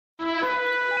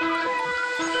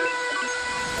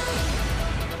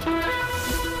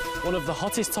One of the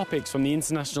hottest topics from the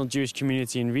international Jewish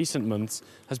community in recent months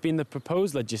has been the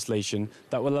proposed legislation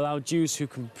that will allow Jews who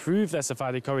can prove their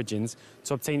Sephardic origins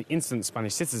to obtain instant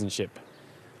Spanish citizenship.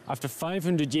 After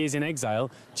 500 years in exile,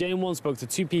 JM1 spoke to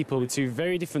two people with two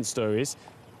very different stories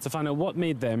to find out what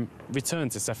made them return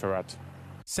to Sepharad.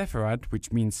 Sepharad,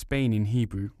 which means Spain in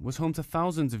Hebrew, was home to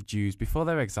thousands of Jews before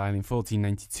their exile in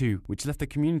 1492, which left the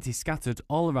community scattered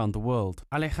all around the world.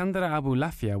 Alejandra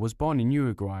Abulafia was born in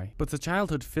Uruguay, but a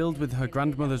childhood filled with her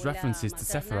grandmother's references to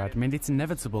Sepharad made it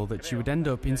inevitable that she would end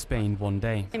up in Spain one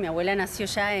day.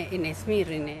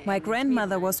 My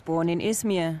grandmother was born in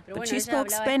Izmir, but she spoke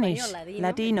Spanish,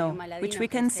 Ladino, which we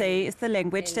can say is the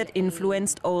language that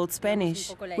influenced Old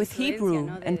Spanish, with Hebrew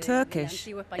and Turkish,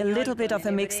 a little bit of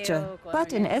a mixture.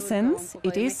 But in essence,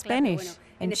 it is Spanish,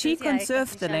 and she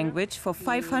conserved the language for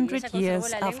 500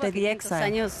 years after the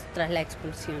exile.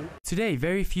 Today,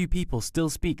 very few people still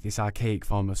speak this archaic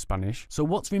form of Spanish, so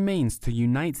what remains to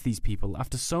unite these people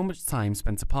after so much time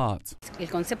spent apart?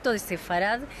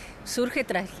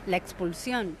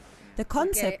 The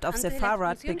concept of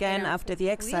Sepharad began after the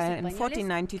exile in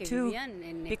 1492,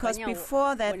 because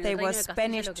before that they were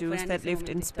Spanish Jews that lived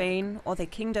in Spain, or the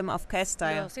Kingdom of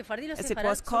Castile, as it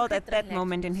was called at that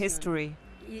moment in history.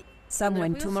 Some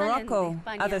went to Morocco,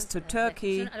 others to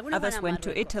Turkey, others went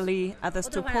to Italy, others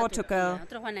to Portugal,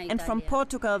 and from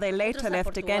Portugal they later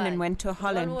left again and went to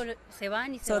Holland.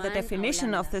 So the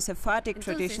definition of the Sephardic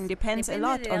tradition depends a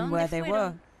lot on where they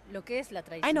were.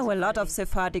 I know a lot of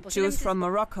Sephardic Jews from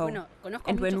Morocco,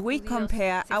 and when we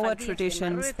compare our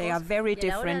traditions, they are very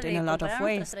different in a lot of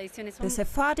ways. The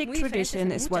Sephardic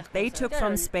tradition is what they took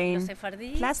from Spain,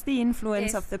 plus the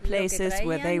influence of the places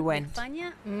where they went.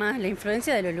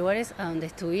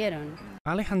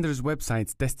 Alejandra's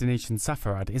website, Destination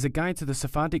Sepharad, is a guide to the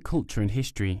Sephardic culture and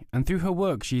history, and through her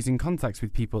work she is in contact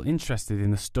with people interested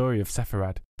in the story of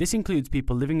Sepharad. This includes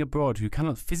people living abroad who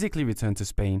cannot physically return to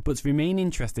Spain, but remain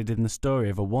interested in the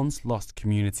story of a once-lost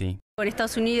community. The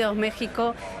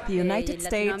United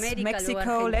States,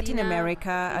 Mexico, Latin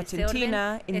America,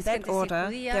 Argentina, in that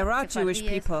order, there are Jewish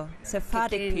people,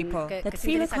 Sephardic people, that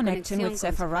feel a connection with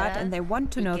Sepharad and they want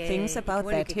to know things about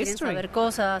that history.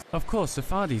 Of course,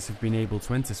 Sephardis have been able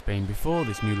to enter Spain before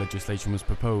this new legislation was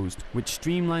proposed, which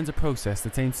streamlines a process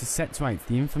that aims to set right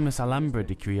the infamous Alhambra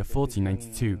decree of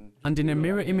 1492. And in a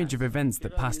mirror image of events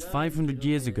that passed 500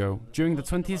 years ago, during the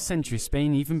 20th century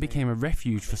Spain even became a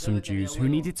refuge for some Jews who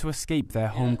needed to escape their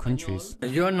home countries. I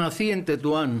was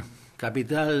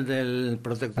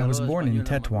born in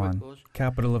Tetuan,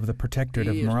 capital of the Protectorate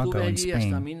of Morocco in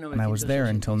Spain, and I was there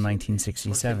until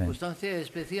 1967.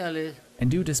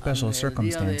 And due to special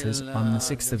circumstances, on the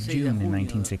 6th of June in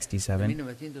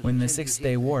 1967, when the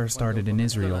Six-Day War started in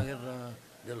Israel,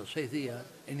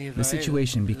 the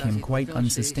situation became quite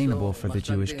unsustainable for the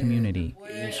Jewish community.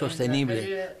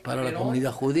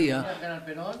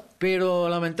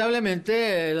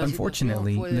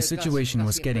 Unfortunately, the situation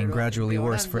was getting gradually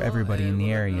worse for everybody in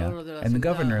the area, and the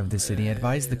governor of the city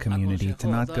advised the community to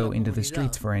not go into the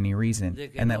streets for any reason,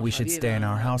 and that we should stay in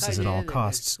our houses at all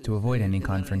costs to avoid any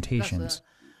confrontations.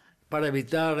 Poetically,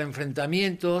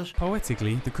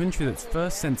 the country that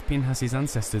first sent Pinhas's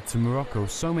ancestor to Morocco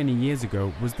so many years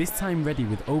ago was this time ready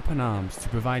with open arms to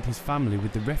provide his family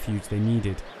with the refuge they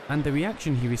needed. And the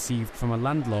reaction he received from a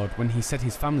landlord when he said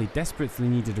his family desperately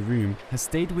needed a room has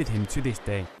stayed with him to this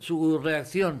day.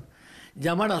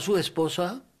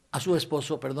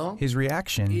 His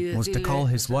reaction was to call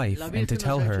his wife and to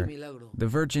tell her, "The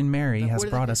Virgin Mary has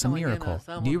brought us a miracle.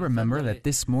 Do you remember that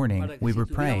this morning we were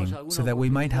praying so that we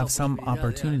might have some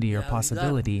opportunity or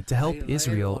possibility to help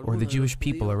Israel or the Jewish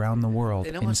people around the world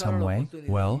in some way?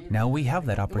 Well, now we have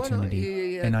that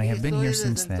opportunity, and I have been here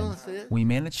since then. We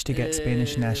managed to get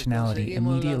Spanish nationality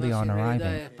immediately on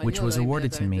arriving, which was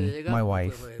awarded to me, my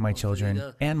wife, my children,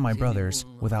 and my brothers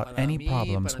without any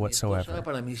problems whatsoever."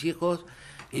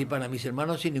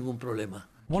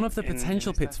 One of the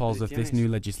potential pitfalls of this new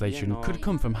legislation could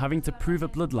come from having to prove a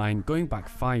bloodline going back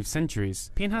 5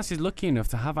 centuries. Pinhas is lucky enough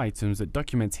to have items that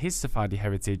document his Sephardi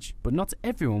heritage, but not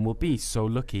everyone will be so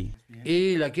lucky.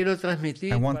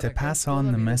 I want to pass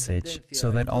on the message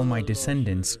so that all my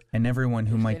descendants and everyone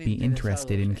who might be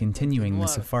interested in continuing the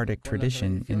Sephardic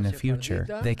tradition in the future,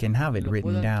 they can have it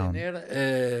written down.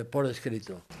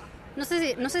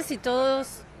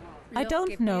 I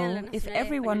don't know if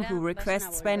everyone who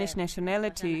requests Spanish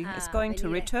nationality is going to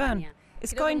return,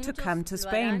 is going to come to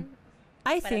Spain.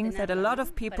 I think that a lot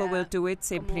of people will do it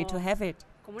simply to have it,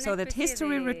 so that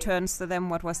history returns to them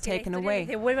what was taken away.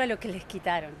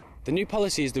 The new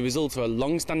policy is the result of a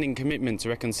long-standing commitment to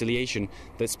reconciliation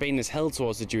that Spain has held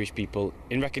towards the Jewish people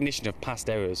in recognition of past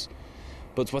errors.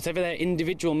 But whatever their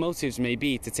individual motives may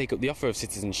be to take up the offer of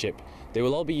citizenship, they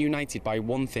will all be united by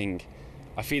one thing: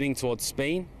 a feeling towards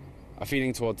Spain, a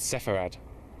feeling towards Sepharad.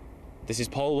 This is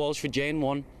Paul Walsh for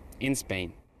JN1 in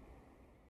Spain.